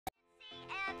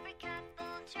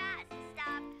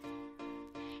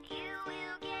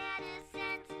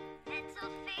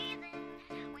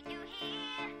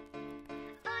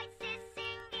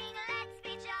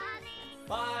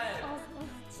5,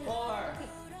 4,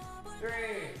 3,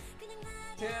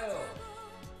 2,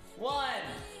 1.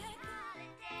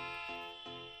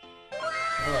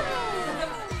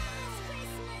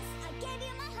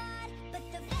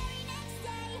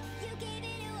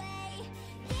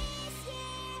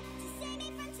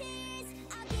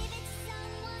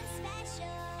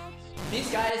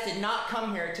 These guys did not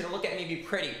come here to look at me be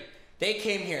pretty. They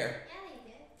came here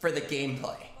for the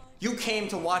gameplay. You came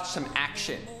to watch some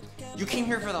action. You came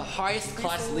here for the highest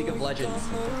class League of Legends.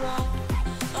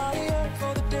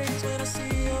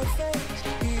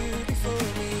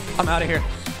 I'm out of here.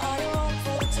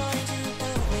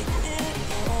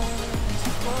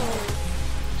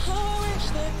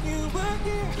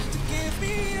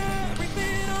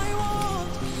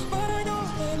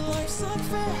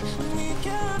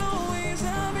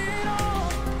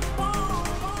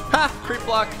 Ha! Creep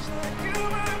block.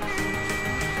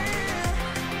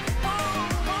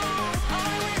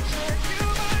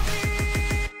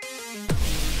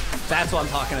 That's what I'm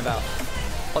talking about.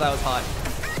 Oh, that was hot.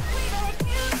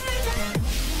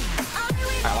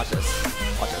 Alright, watch this.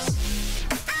 Watch this.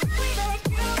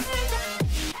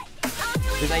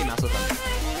 Here's how you mess with them.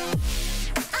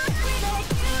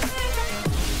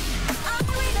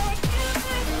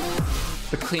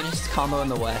 The cleanest combo in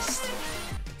the West.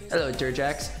 Hello,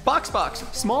 Dirtjacks.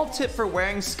 BoxBox, small tip for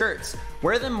wearing skirts.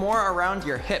 Wear them more around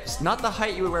your hips. Not the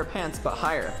height you would wear pants, but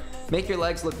higher. Make your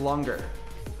legs look longer.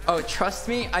 Oh, trust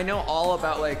me, I know all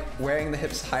about like wearing the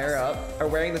hips higher up, or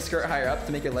wearing the skirt higher up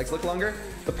to make your legs look longer.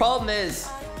 The problem is,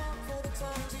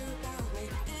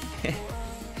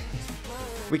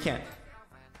 we can't.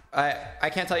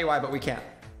 I can't tell you why, but we can't.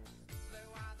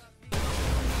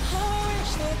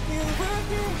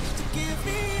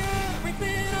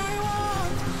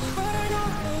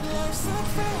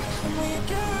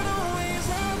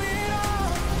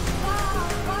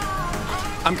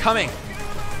 I'm coming.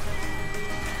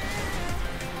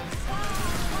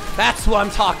 That's what I'm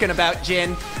talking about,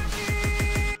 Jin.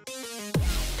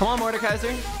 Come on,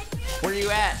 Mordekaiser. Where are you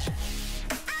at?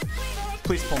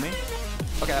 Please pull me.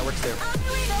 Okay, that works too.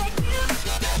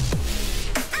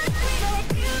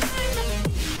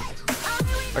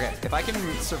 Okay, if I can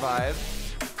survive.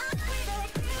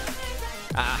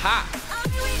 Aha!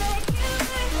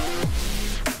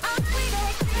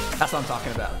 That's what I'm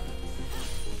talking about.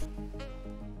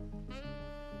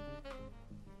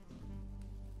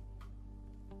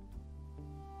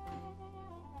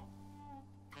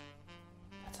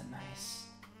 That's a nice,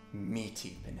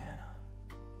 meaty banana.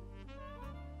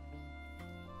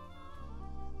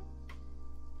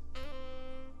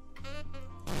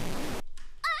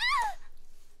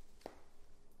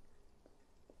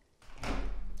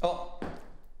 Oh,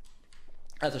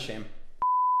 that's a shame.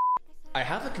 I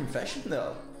have a confession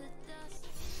though.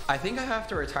 I think I have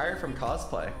to retire from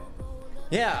cosplay.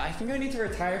 Yeah, I think I need to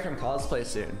retire from cosplay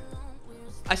soon.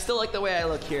 I still like the way I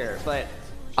look here, but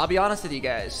I'll be honest with you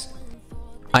guys.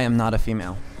 I am not a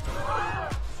female.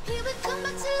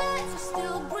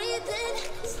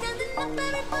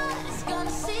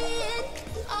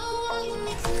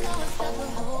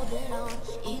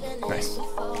 Nice.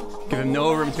 Give him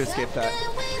no room to escape that.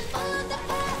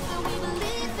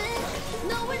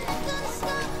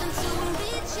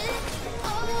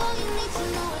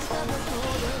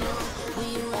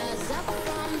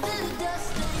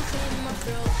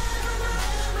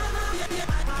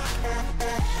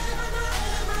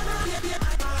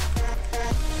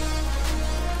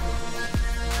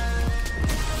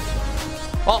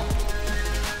 Oh.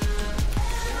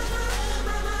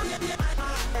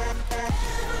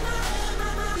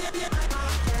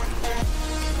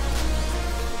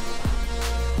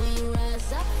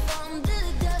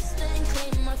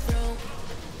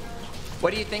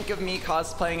 What do you think of me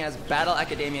cosplaying as Battle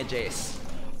Academia Jace?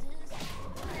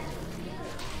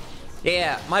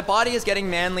 Yeah, my body is getting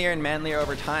manlier and manlier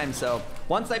over time, so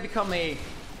once I become a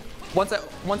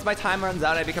once my time runs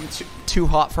out, I become too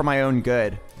hot for my own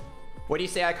good. What do you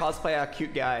say I cosplay a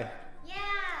cute guy? Yeah.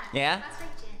 Yeah? That's like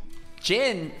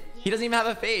Jin. Jin? He doesn't even have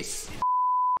a face.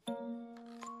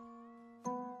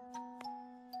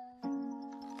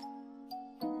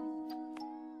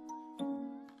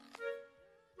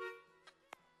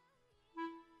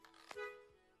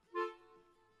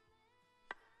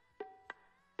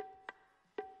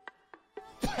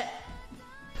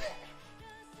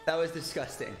 That was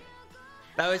disgusting.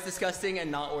 That was disgusting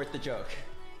and not worth the joke.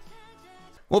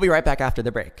 We'll be right back after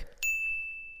the break.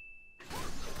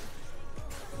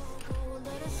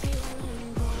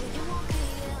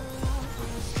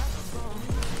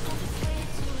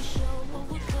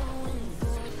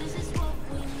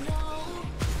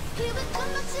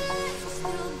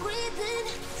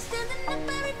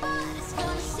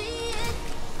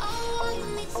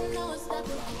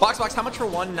 BoxBox, how much for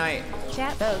one night?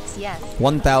 Chat votes yes.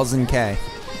 1,000K.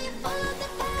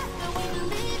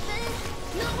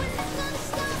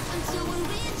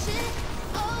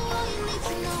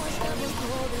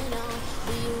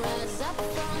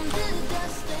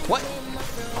 What?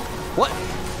 What?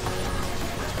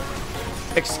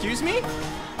 Excuse me?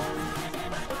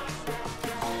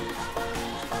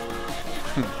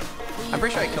 I'm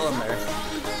pretty sure I killed him there.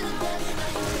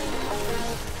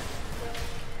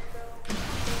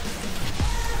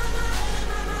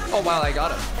 Oh wow, I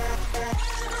got him.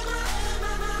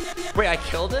 Wait, I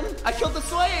killed him? I killed the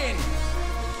Slain!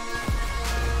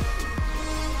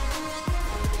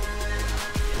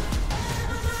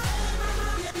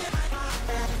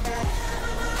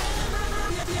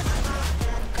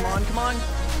 Come on, come on.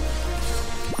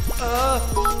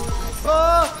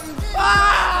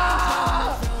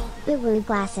 Woo-woo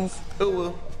glasses.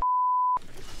 Ooh.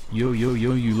 Yo,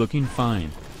 you looking fine.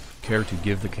 Care to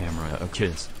give the camera a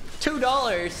kiss?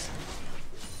 $2.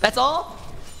 That's all?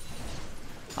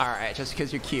 Alright, just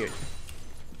because you're cute.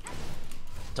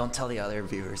 Don't tell the other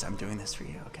viewers I'm doing this for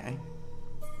you, okay?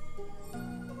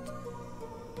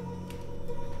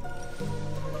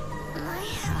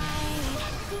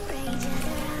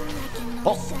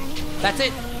 Oh, that's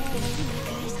it.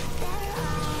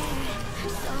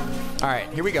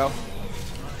 Alright, here we go.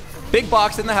 Big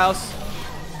box in the house.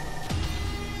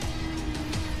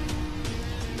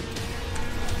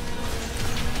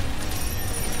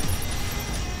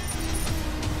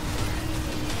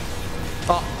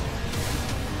 Oh.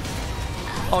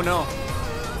 Oh no.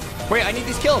 Wait, I need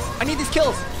these kills. I need these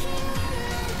kills.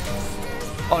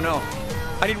 Oh no.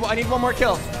 I need one more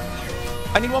kill.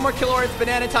 I need one more kill or it's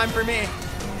banana time for me.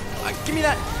 Give me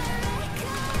that.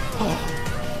 Oh.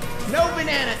 No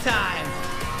banana time.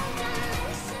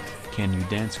 Can you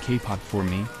dance K-pop for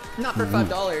me? Not for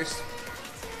 $5.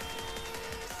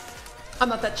 I'm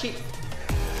not that cheap.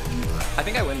 I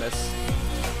think I win this.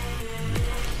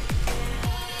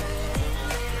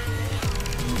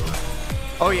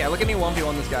 Oh yeah, look at me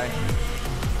 1v1 this guy.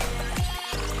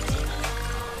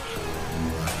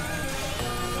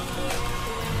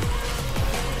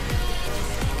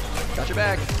 Got your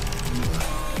back.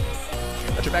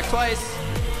 Got your back twice.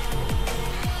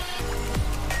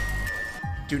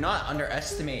 Do not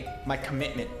underestimate my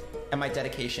commitment and my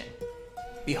dedication.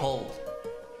 Behold.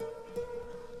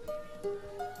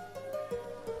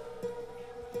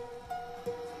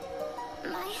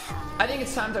 I think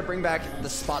it's time to bring back the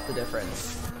spot the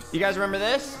difference. You guys remember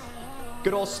this?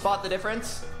 Good old spot the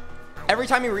difference. Every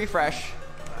time you refresh,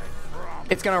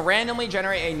 it's gonna randomly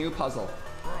generate a new puzzle.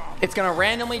 It's gonna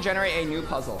randomly generate a new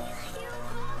puzzle.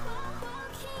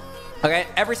 Okay,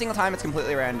 every single time it's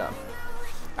completely random.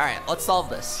 All right, let's solve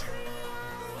this.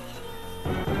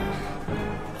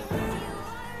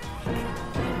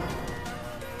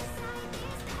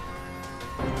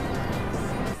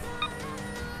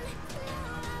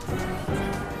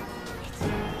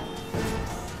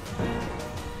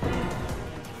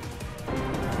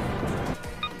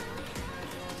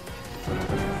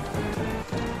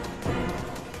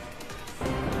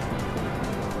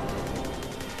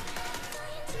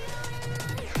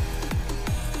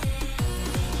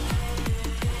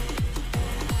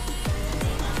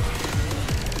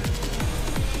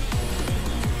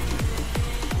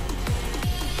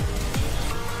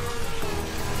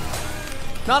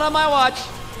 Not on my watch.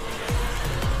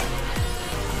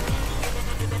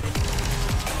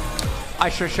 I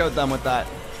sure showed them with that.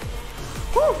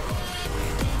 Whew.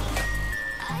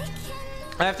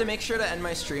 I have to make sure to end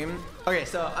my stream. Okay,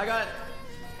 so I got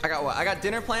what? I got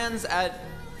dinner plans at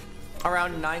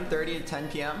around 9:30 to 10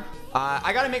 p.m.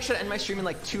 I gotta make sure to end my stream in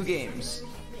like 2 games.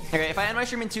 Okay, if I end my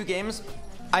stream in 2 games,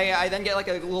 I then get like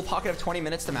a little pocket of 20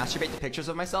 minutes to masturbate to pictures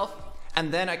of myself,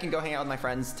 and then I can go hang out with my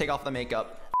friends, take off the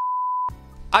makeup.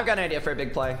 I've got an idea for a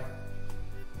big play.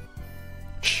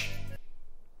 Shh.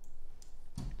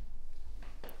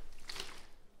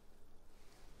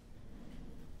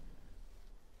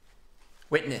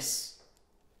 Witness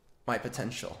my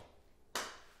potential.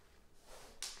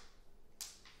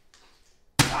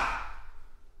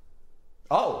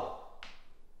 Oh.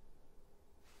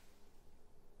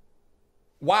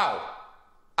 Wow.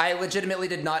 I legitimately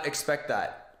did not expect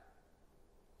that.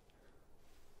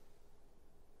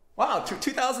 Wow,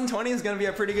 2020 is gonna be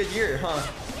a pretty good year, huh?